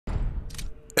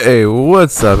Hey,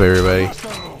 what's up, everybody?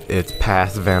 It's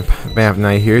past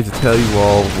Vampnite here to tell you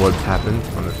all what's happened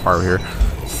on this part here.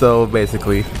 So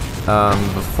basically,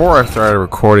 before I started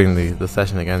recording the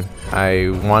session again, I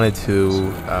wanted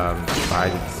to try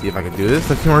to see if I could do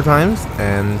this a few more times,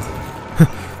 and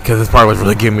because this part was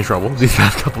really giving me trouble these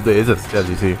past couple days, as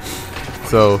you see.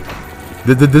 So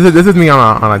this is me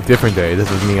on a different day. This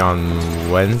is me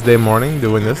on Wednesday morning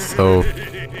doing this. So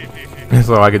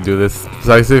I could do this.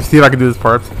 So I see if I could do this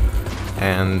part,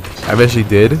 and I eventually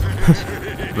did.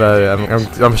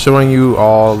 But I'm showing you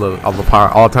all the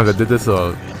times I did this,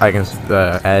 so I can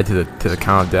add to the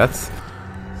count of deaths.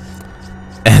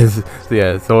 And so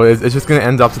yeah, so it's just gonna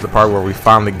end up to the part where we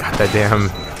finally got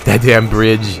that damn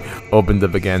bridge opened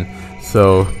up again.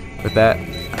 So with that,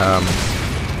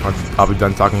 I'll be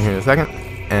done talking here in a second,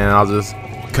 and I'll just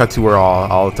cut to where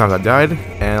all the times I died,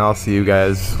 and I'll see you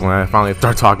guys when I finally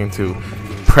start talking to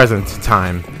present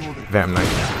time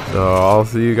Vampnite. So I'll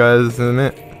see you guys in a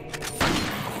minute.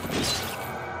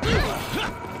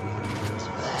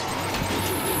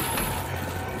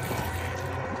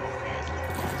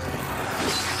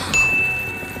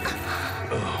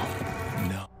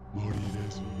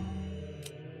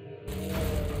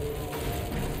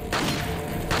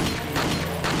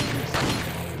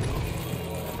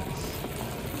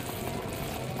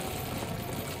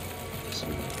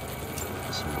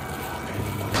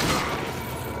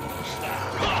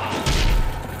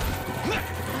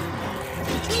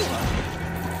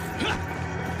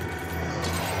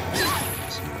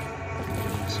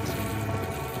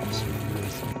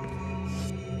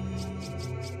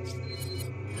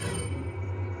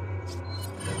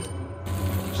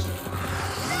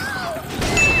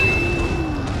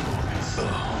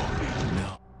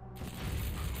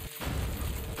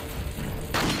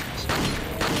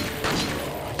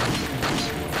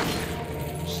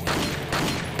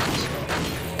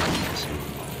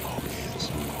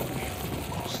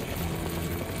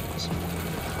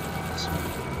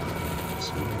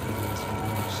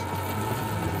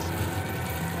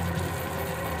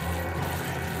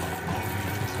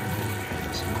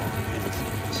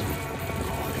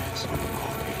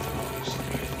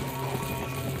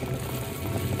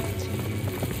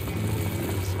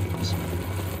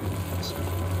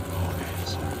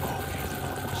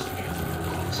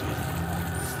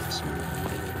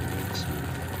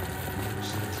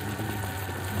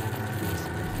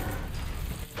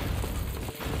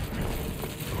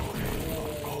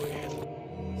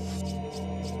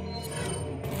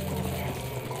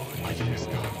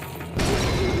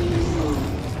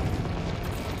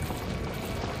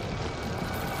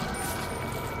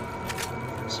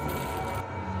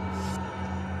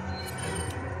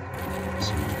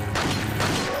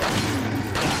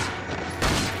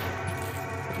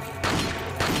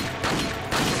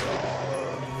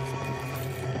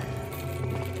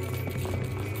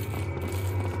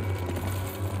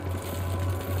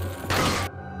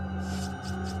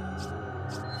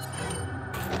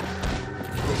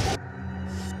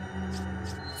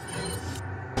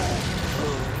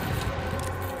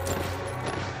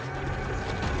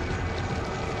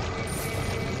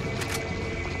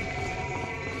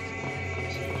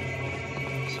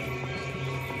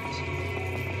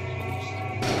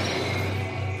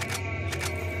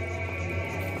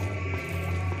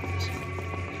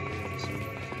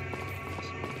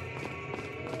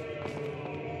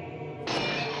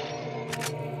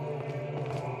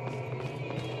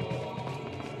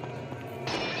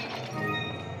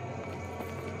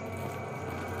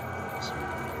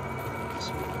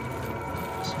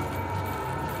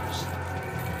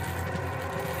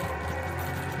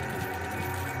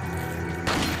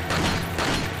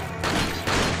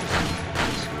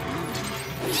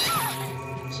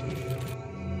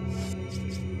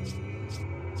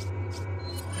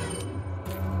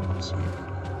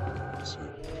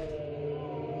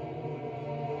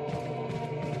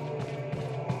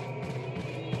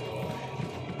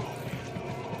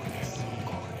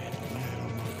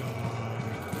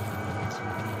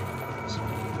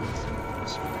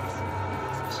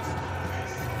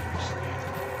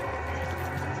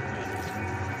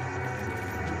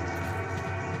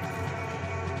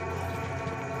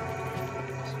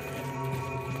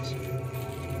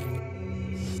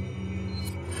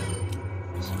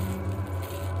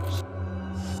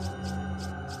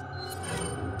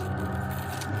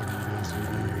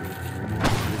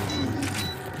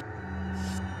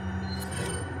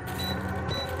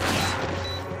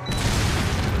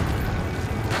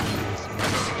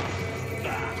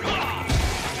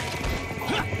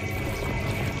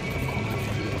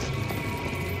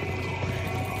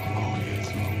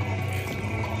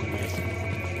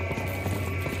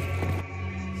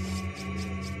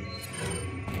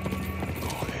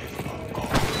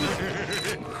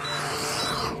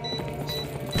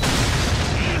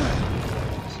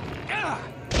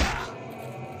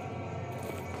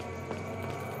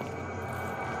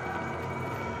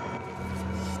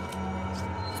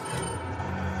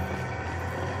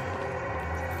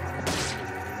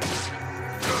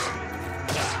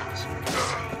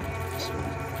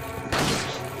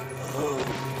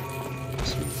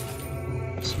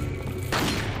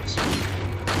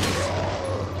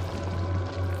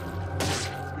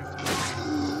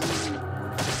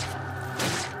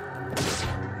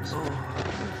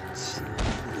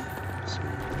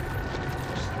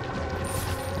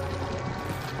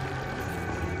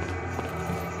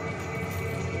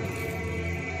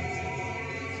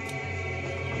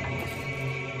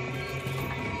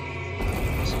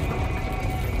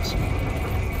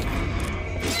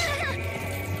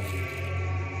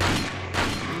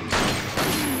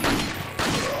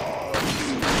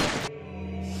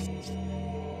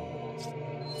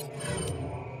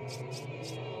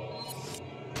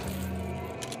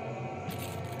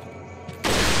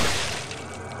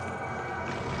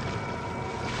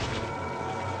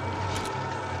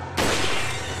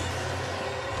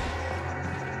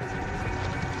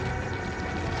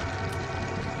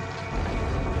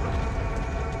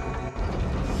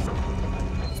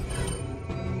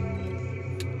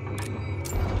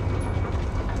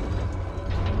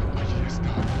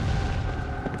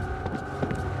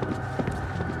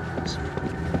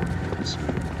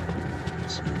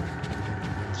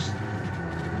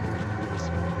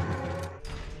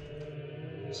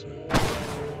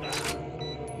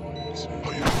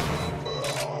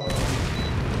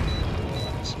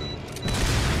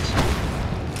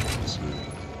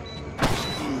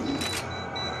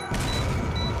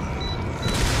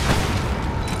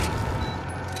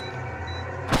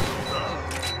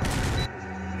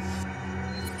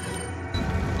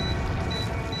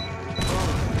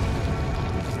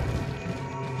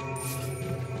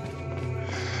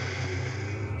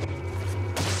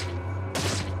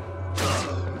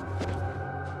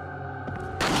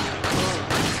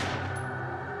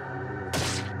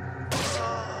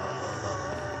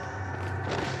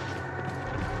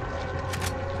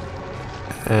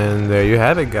 And there you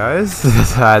have it, guys.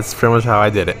 That's pretty much how I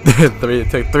did it. It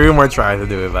took 3 more tries to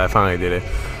do it, but I finally did it.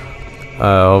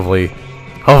 Hopefully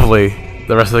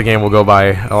the rest of the game will go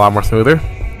by a lot more smoother.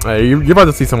 You're about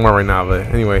to see some more right now, but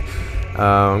anyway,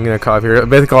 I'm gonna call it here.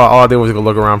 Basically, all I did was go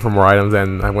look around for more items,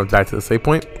 and I went back to the save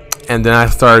point, and then I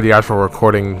started the actual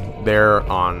recording there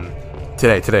on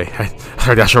today. I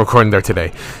started the actual recording there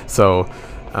today. So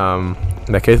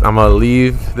in that case, I'm gonna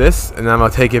leave this, and I'm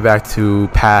gonna take it back to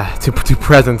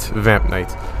present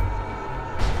Vampnite.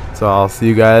 So I'll see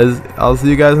you guys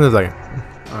in a second.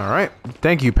 All right,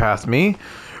 thank you, past me.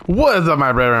 What is up,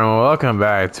 my brethren? Welcome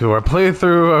back to our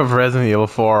playthrough of Resident Evil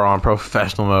 4 on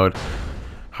professional mode.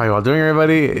 How you all doing,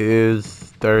 everybody? It is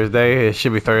Thursday. It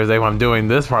should be Thursday when I'm doing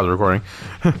this part of the recording.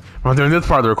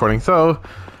 So,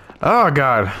 oh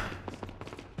god.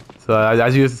 So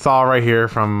as you saw right here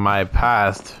from my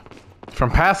past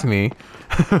me,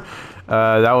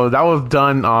 that was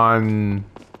done on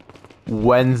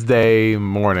Wednesday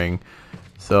morning.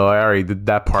 So I already did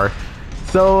that part.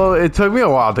 So it took me a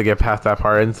while to get past that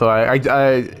part, and so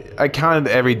I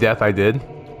counted every death I did.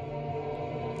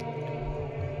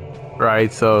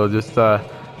 Right, so just and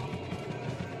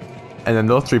then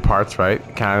those 3 parts, right?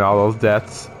 Counted all those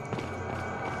deaths.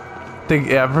 I'm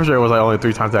pretty sure it was like only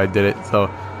 3 times that I did it. So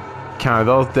counted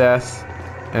those deaths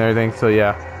and everything. So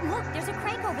yeah. Look, there's a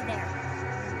crate over there.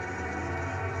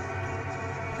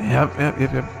 Yep.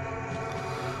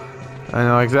 I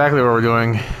know exactly what we're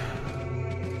doing.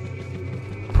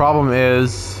 Problem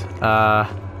is,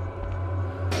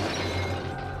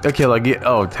 okay, like,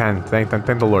 oh, 10. Thank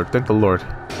the Lord.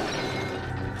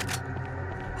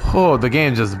 Oh, the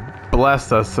game just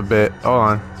blessed us a bit. Hold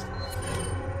on,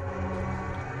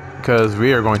 because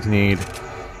we are going to need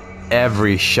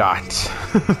every shot.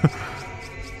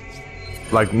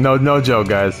 Like, no joke,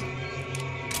 guys.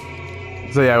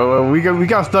 So yeah, we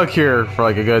got stuck here for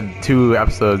like a good 2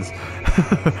 episodes,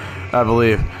 I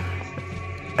believe.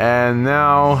 And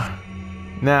now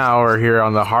we're here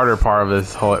on the harder part of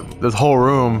this whole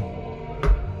room.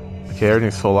 Okay,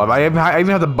 everything's full up. I even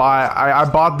have to buy. I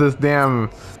bought this damn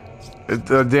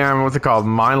what's it called,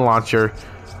 mine launcher,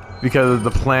 because the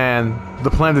plan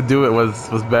to do it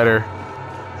was better.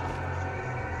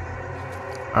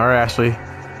 All right, Ashley,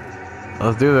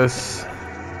 let's do this.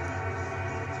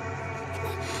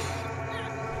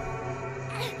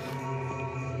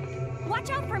 Watch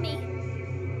out for me.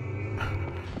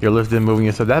 Your lift didn't move when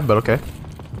you said that, but okay.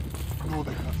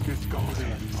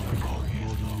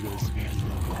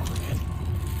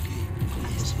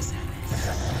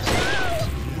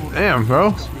 Damn,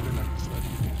 bro.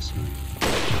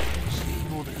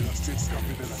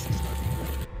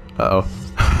 Uh-oh.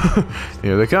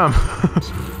 Here they come.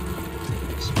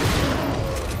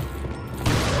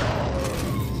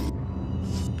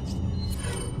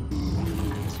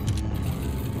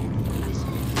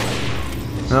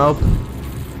 Nope.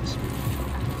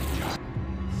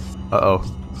 Uh-oh.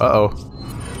 Uh-oh.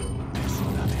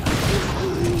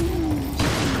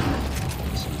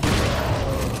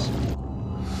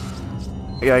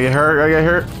 I gotta get hurt. I gotta get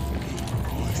hurt.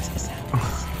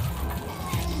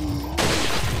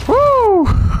 Woo!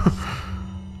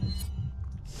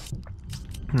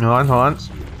 Hold on.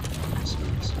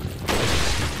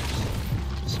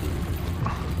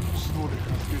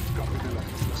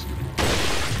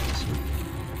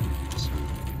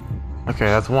 Okay,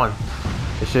 that's one.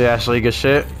 Good shit, Ashley. Good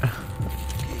shit.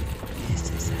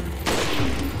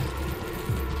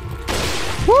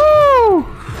 Woo!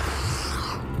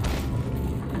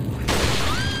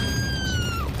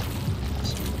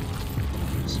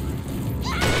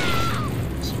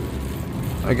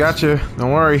 I got you.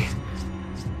 Don't worry.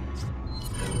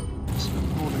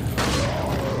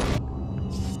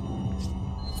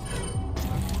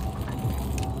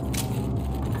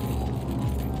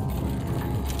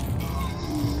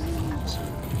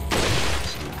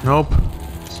 Nope.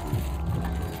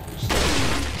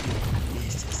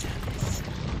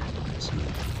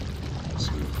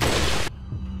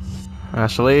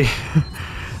 Ashley.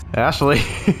 Ashley.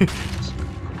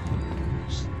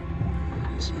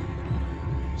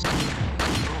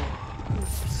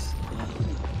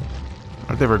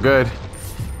 I think we're good.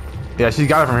 Yeah, she's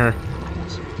got it from here.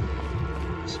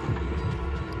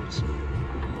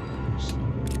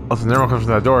 Oh, the neural comes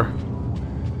from that door.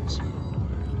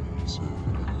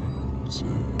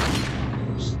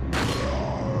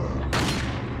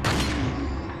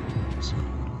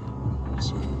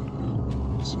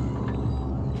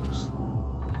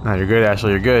 Nah, you're good,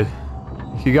 Ashley. You're good.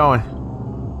 Keep going.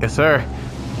 Yes, sir.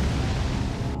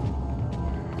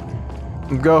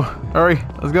 Let's go. Hurry.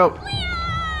 Let's go.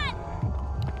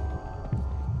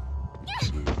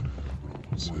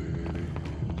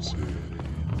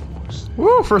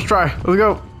 Woo! First try. Let's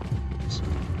go.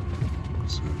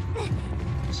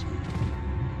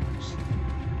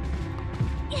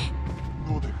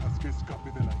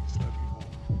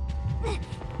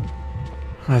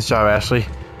 Nice job, Ashley.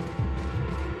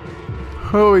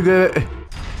 Oh, we did it.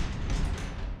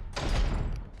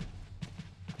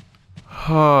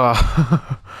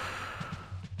 Oh,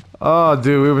 oh,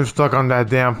 dude, we've been stuck on that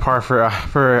damn part for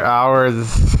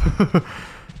hours.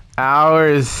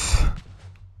 Hours.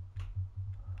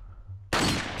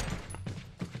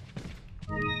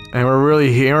 And we're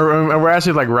really here. We're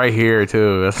actually like right here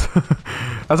too. That's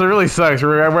what really sucks.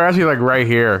 We're actually like right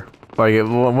here. Like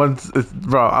once,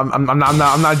 bro. I'm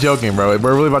not joking, bro.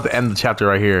 We're really about to end the chapter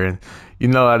right here, and you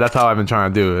know that's how I've been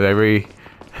trying to do it. Every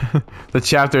the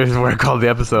chapter is what I call the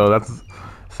episode. That's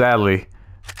sadly.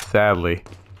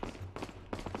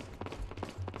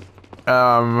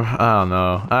 I don't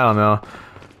know.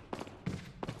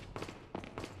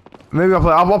 Maybe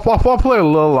I'll play a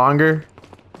little longer.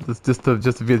 Just for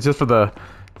the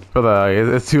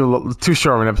it's too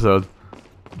short of an episode.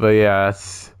 But yeah,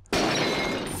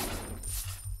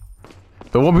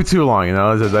 but it won't be too long, you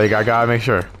know. It's just, like, I gotta make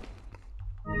sure.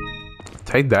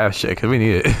 Take that shit, cause we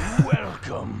need it.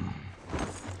 Welcome.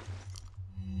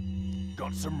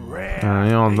 Got some rare. I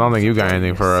don't think you got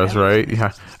anything for us, right?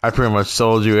 Yeah, I pretty much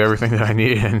sold you everything that I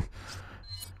needed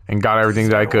and got everything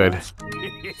that I could.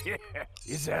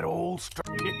 Is that all?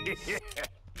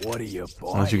 What are you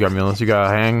buying? Unless you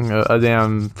got a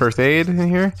damn first aid in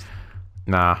here?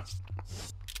 Nah.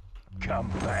 Come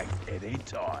back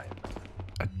anytime.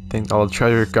 I think all the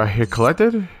treasure got here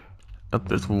collected. Oh,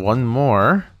 there's one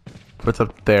more. What's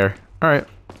up there? Alright.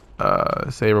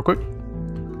 Say real quick.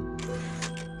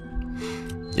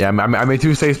 Yeah, I made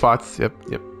 2 save spots. Yep.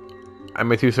 I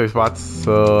made 2 save spots,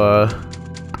 so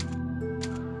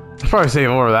I'll probably save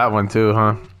over that one too,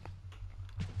 huh?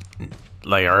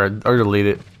 Like, or delete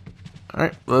it.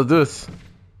 Alright, let's do this.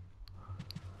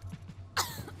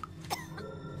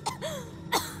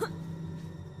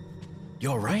 You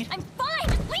alright? I'm fine!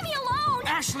 Leave me alone!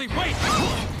 Ashley, wait!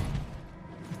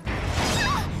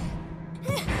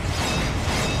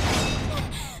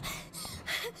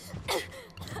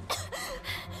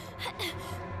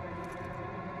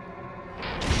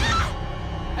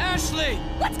 Ashley!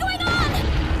 What's going on?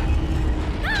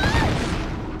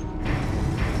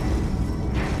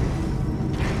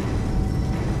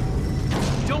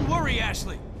 Don't worry,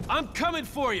 Ashley. I'm coming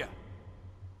for you.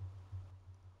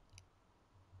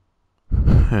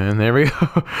 And there we go.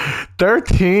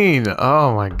 13.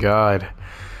 Oh my god.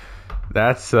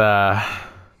 That's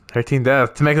 13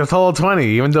 deaths to make a total of 20,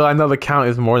 even though I know the count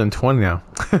is more than 20 now.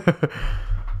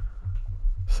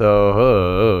 So,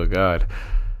 oh god.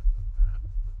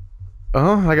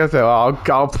 Like I said,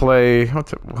 I'll play.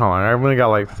 Hold on, I only got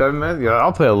like 7 minutes. Yeah,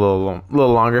 I'll play a little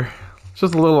longer.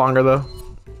 Just a little longer though.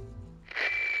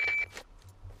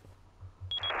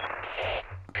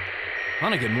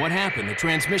 Hunnigan, what happened? The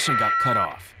transmission got cut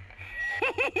off.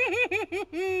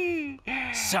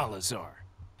 Salazar,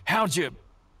 how'd you...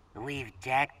 We've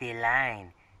jacked the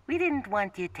line. We didn't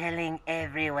want you telling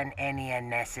everyone any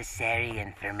unnecessary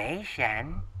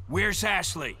information. Where's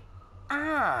Ashley?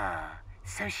 Ah,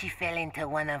 so she fell into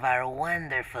one of our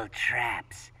wonderful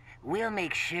traps. We'll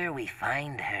make sure we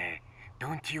find her.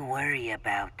 Don't you worry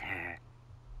about her.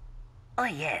 Oh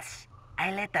yes,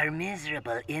 I let our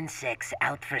miserable insects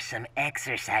out for some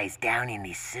exercise down in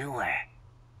the sewer.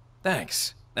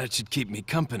 Thanks. That should keep me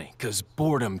company, 'cause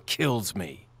boredom kills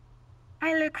me.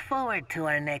 I look forward to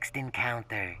our next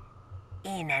encounter.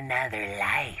 In another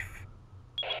life.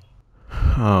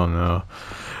 Oh no.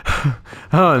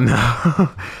 Oh no.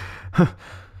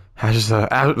 Ash is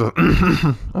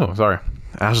oh, sorry.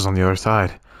 Ash is on the other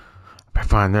side. I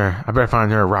better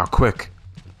find her real quick.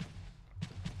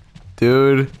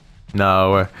 Dude.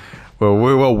 No.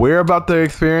 What we're about to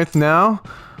experience now?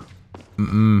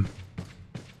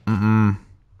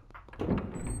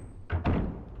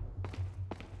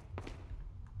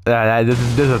 This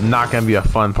is not gonna be a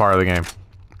fun part of the game.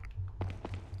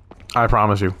 I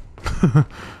promise you.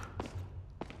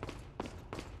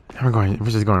 We're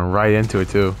just going right into it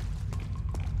too.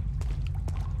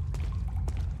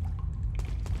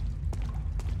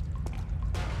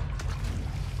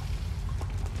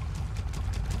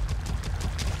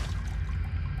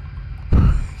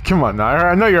 Come on, now.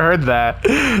 I know you heard that.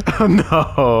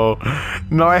 No.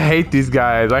 No, I hate these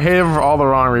guys. I hate them for all the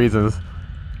wrong reasons.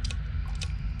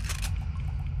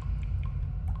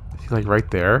 Is he like right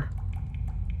there?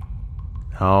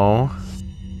 No.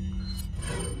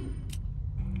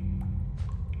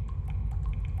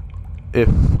 If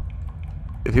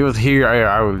he was here,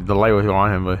 I would, the light would go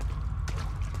on him, but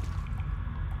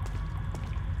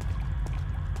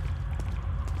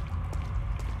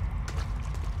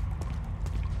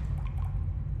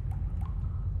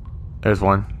there's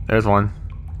one. There's one.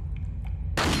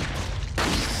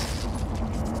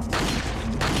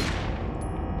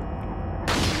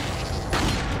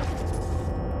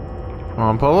 Come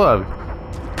on, pull up.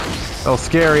 Oh,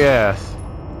 scary ass.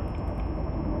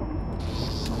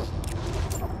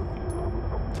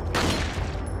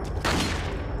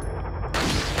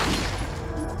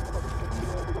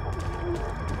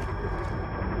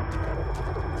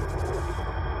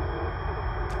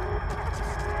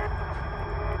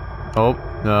 Oh,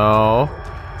 no.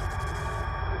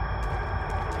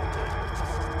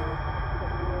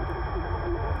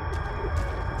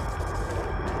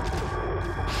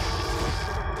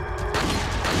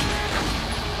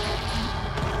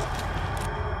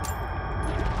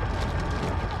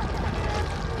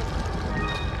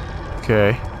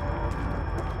 Okay.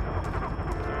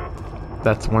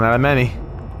 That's one out of many.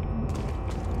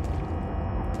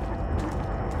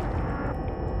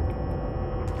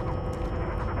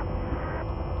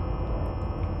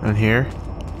 And here.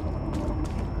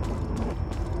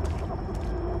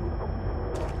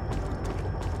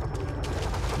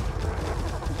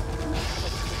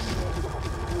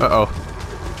 Uh-oh.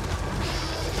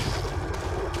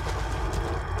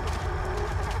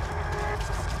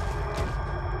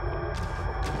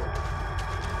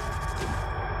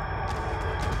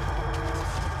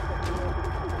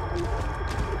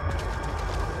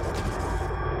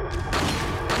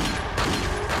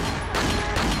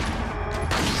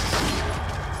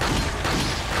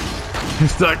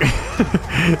 He's stuck.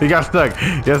 He got stuck.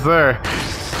 Yes, sir.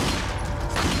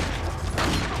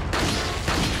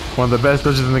 One of the best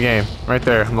bridges in the game. Right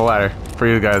there on the ladder. For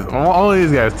you guys. Only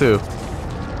these guys, too.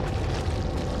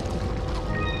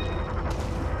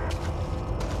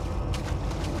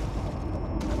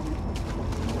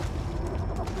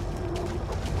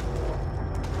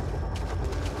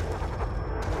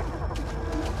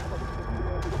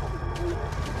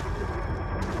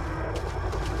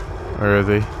 Where is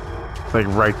he? It's like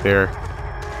right there.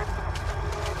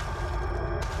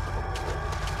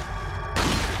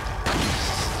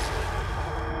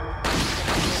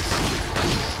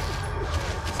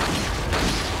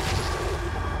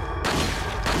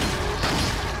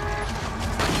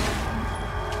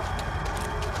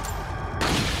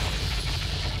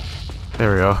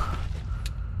 There we go.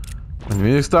 When the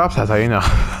music stops, that's how you know.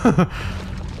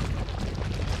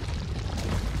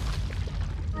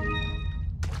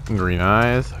 Green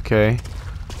eyes, okay.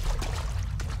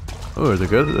 Oh, there's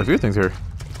a few things here.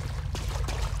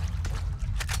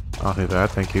 I'll take that,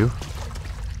 thank you.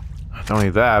 I don't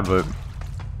need that, but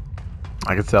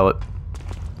I could sell it.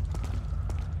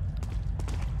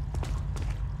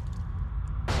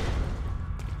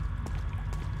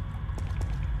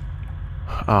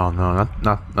 Oh no,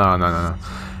 no.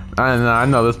 I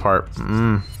know this part.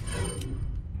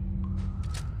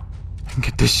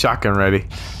 Get this shotgun ready.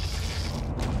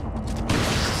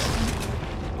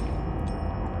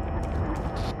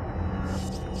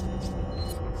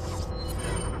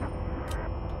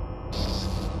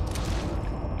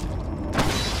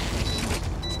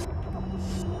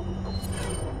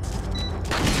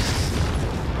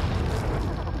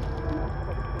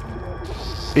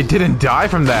 It didn't die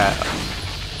from that.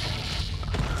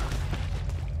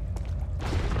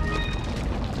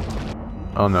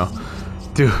 Oh no.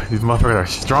 Dude, these motherfuckers are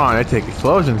strong. They take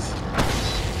explosions.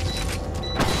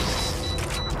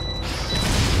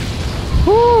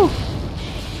 Woo!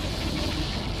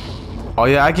 Oh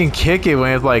yeah, I can kick it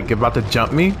when it's like about to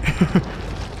jump me.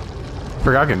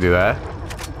 Forgot I can do that.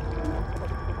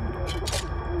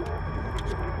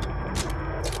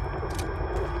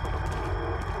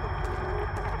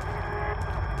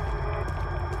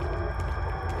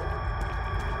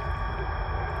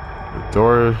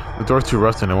 The door's too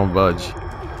rusty and it won't budge.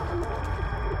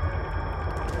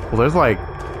 Well, there's like...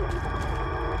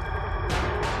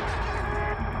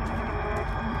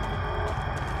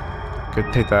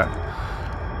 Could take that.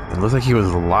 It looks like he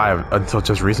was alive until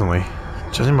just recently.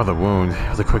 Judging by the wound, it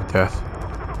was a quick death.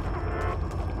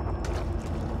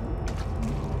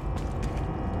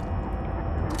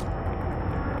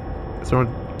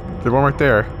 There's one right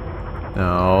there.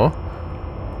 No.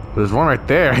 There's one right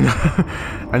there.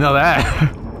 I know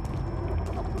that.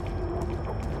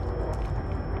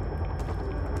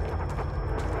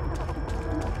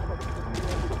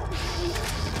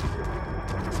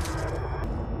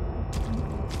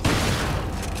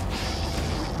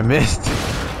 I missed.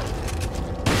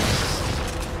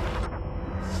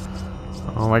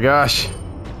 Oh my gosh.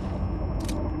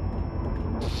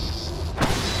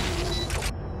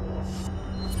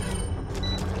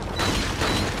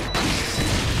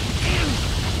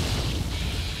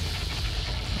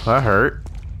 That hurt,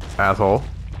 asshole.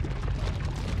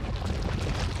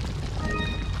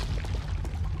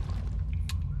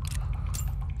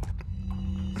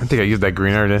 I think I used that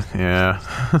green already. Yeah.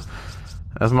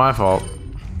 That's my fault.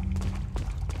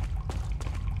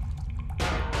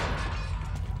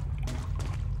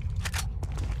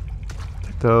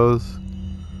 Take those.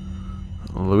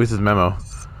 Luis's memo.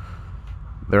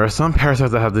 There are some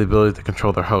parasites that have the ability to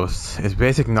control their hosts. It's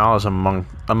basic knowledge among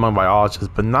biologists,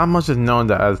 but not much is known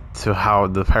as to how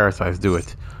the parasites do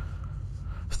it.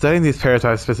 Studying these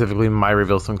parasites specifically might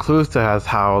reveal some clues as to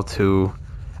how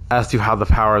the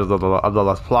powers of the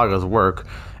Las Plagas work,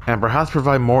 and perhaps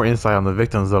provide more insight on the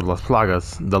victims of Las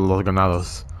Plagas, the Los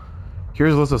Ganados.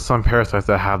 Here's a list of some parasites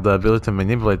that have the ability to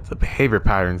manipulate the behavioral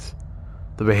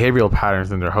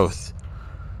patterns in their hosts.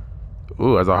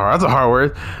 Ooh, that's a hard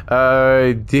word.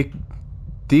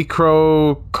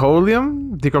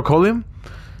 Dicrocolium?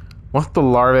 Once the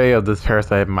larvae of this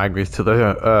parasite migrates to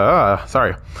the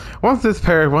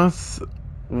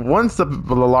once the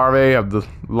larvae of this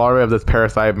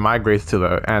parasite migrates to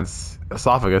the ant's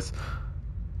esophagus,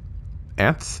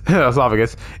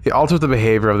 it alters the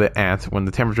behavior of the ant. When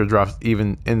the temperature drops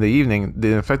even in the evening,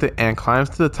 the infected ant climbs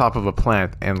to the top of a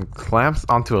plant and clamps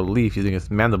onto a leaf using its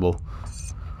mandible.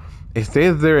 It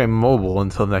stays there immobile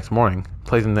until the next morning,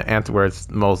 placing the ant where it's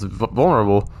most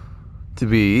vulnerable to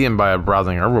be eaten by a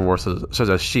browsing herbivore such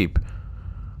as sheep.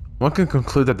 One can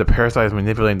conclude that the parasite is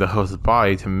manipulating the host's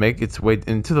body to make its way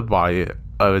into the body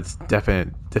of its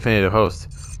definitive host.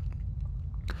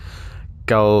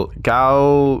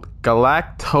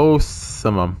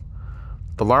 Galactosimum.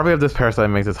 The larvae of this parasite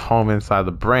makes its home inside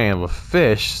the brain of a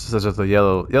fish, such as the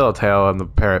yellowtail and the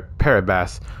parrot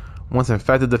bass. Once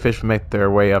infected, the fish make their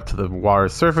way up to the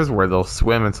water's surface where they'll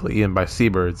swim until eaten by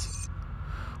seabirds.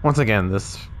 Once again,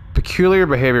 this peculiar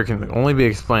behavior can only be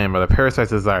explained by the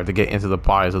parasite's desire to get into the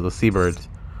bodies of the seabirds.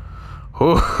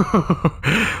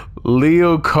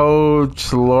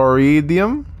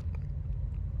 Leucochloridium.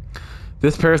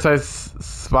 This parasite's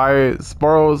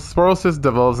sporocyst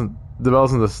develops in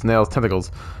the snail's tentacles.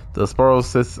 The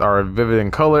sporocysts are vivid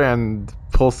in color and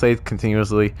pulsate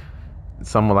continuously,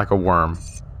 somewhat like a worm.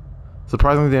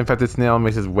 Surprisingly, the infected snail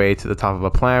makes its way to the top of a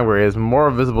plant where it is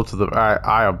more visible to the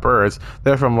eye of birds,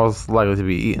 therefore most likely to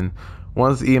be eaten.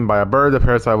 Once eaten by a bird, the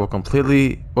parasite will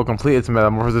complete its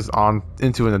metamorphosis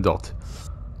into an adult.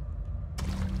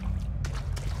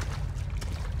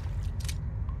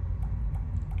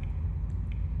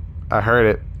 I heard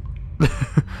it.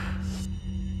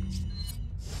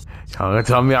 Y'all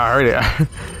tell me I heard it.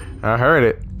 I heard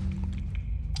it.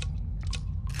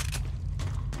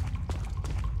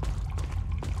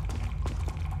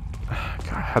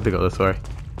 God, I had to go this way.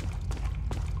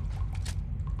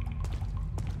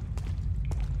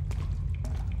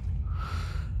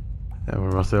 And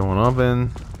we're about to one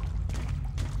open.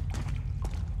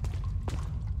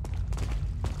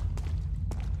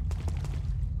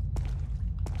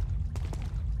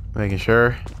 Making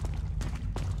sure.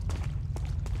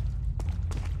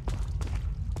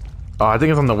 Oh, I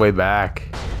think it's on the way back.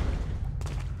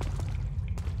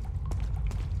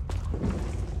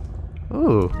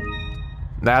 Ooh.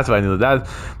 That's what I knew. That's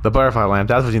the butterfly lamp.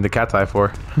 That's what you need the cat's eye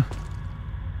for.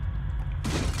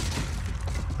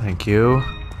 Thank you.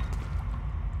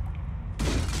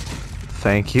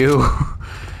 Thank you.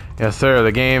 Yes, sir.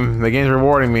 The game's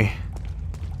rewarding me.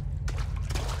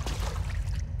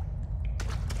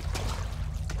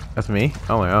 That's me?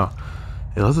 Oh my god.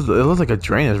 It looks like a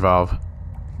drainage valve.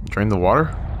 Drain the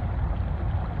water?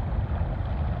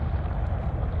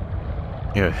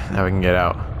 Yeah, now we can get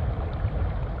out.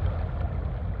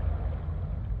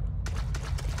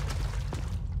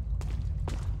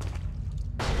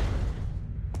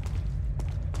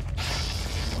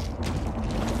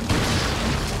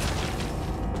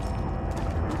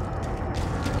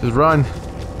 Just run.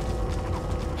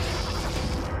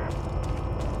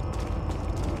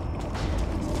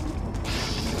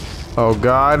 Oh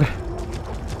god.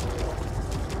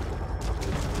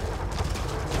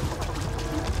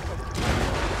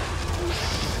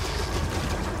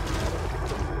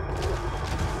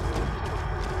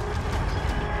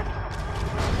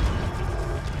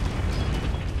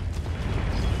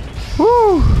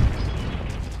 Woo!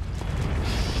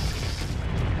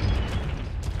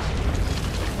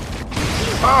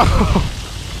 Oh!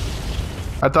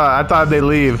 I thought they'd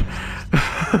leave.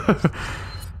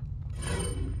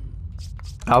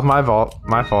 That was my fault.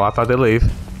 My fault. I thought they'd leave.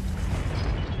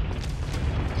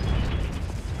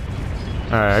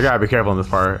 Alright, I gotta be careful in this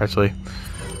part, actually.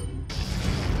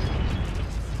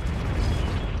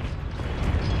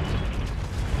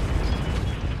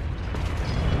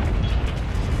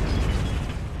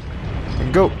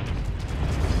 Go!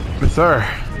 Yes, sir.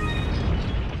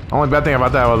 Only bad thing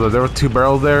about that was that there were 2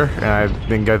 barrels there, and I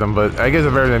didn't get them, but I guess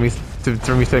it's better than me,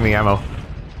 for me saving ammo.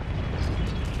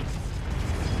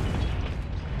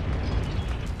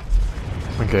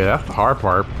 Okay, that's the hard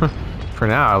part. For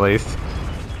now, at least.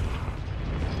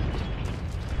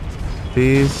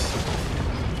 These.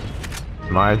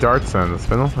 My darts and the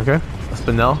spindle, okay. A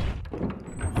spindle.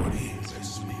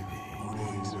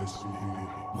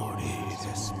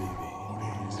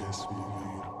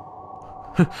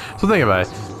 So think about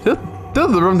it. This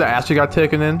is the room that Ashley got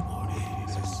taken in.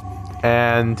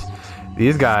 And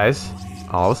these guys,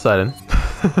 all of a sudden,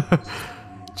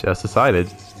 just decided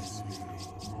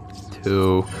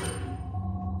to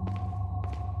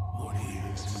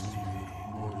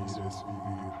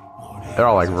they're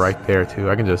all like right there too.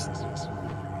 I can just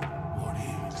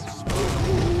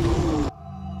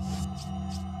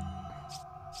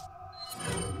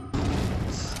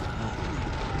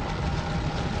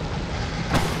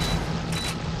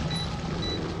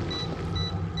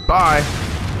bye.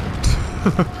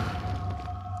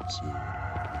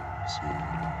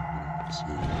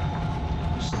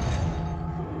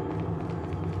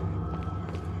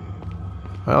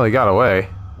 Well, he got away.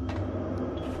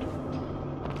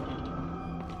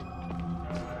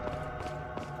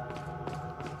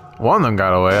 One of them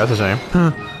got away, that's a shame.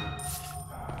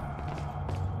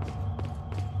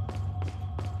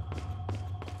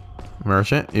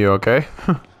 Merchant, you okay?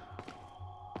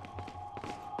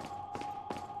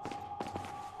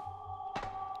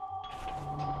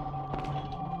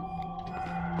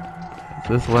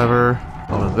 This lever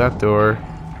opens that door.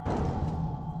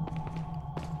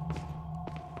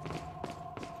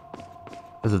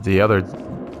 This is the other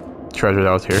treasure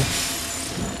that was here.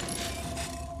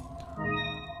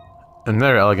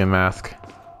 Another elegant mask.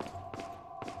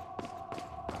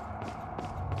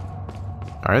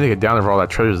 I need to get down there before all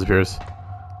that treasure disappears.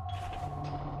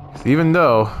 Even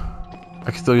though I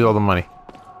can still use all the money.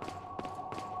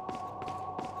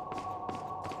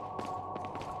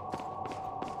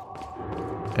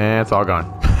 And it's all gone.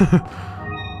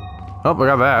 Oh, I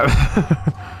got that.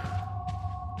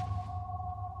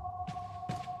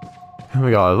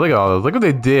 Look at all this. Look at all this. Look what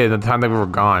they did at the time that we were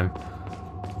gone.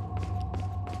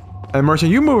 And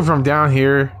Merchant, you moved from down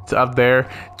here to up there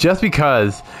just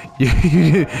because you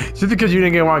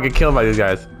didn't want to get killed by these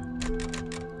guys.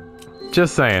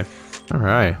 Just saying. All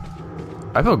right.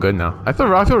 I feel good now. I feel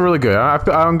really good.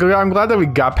 I'm glad that we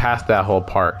got past that whole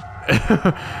part.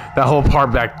 That whole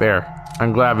part back there.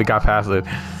 I'm glad we got past it.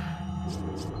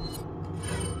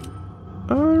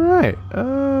 All right.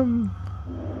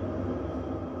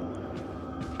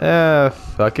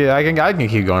 Fuck it. I can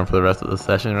keep going for the rest of the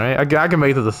session, right? I can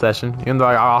make it to the session, even though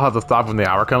I'll have to stop when the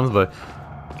hour comes, but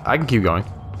I can keep going.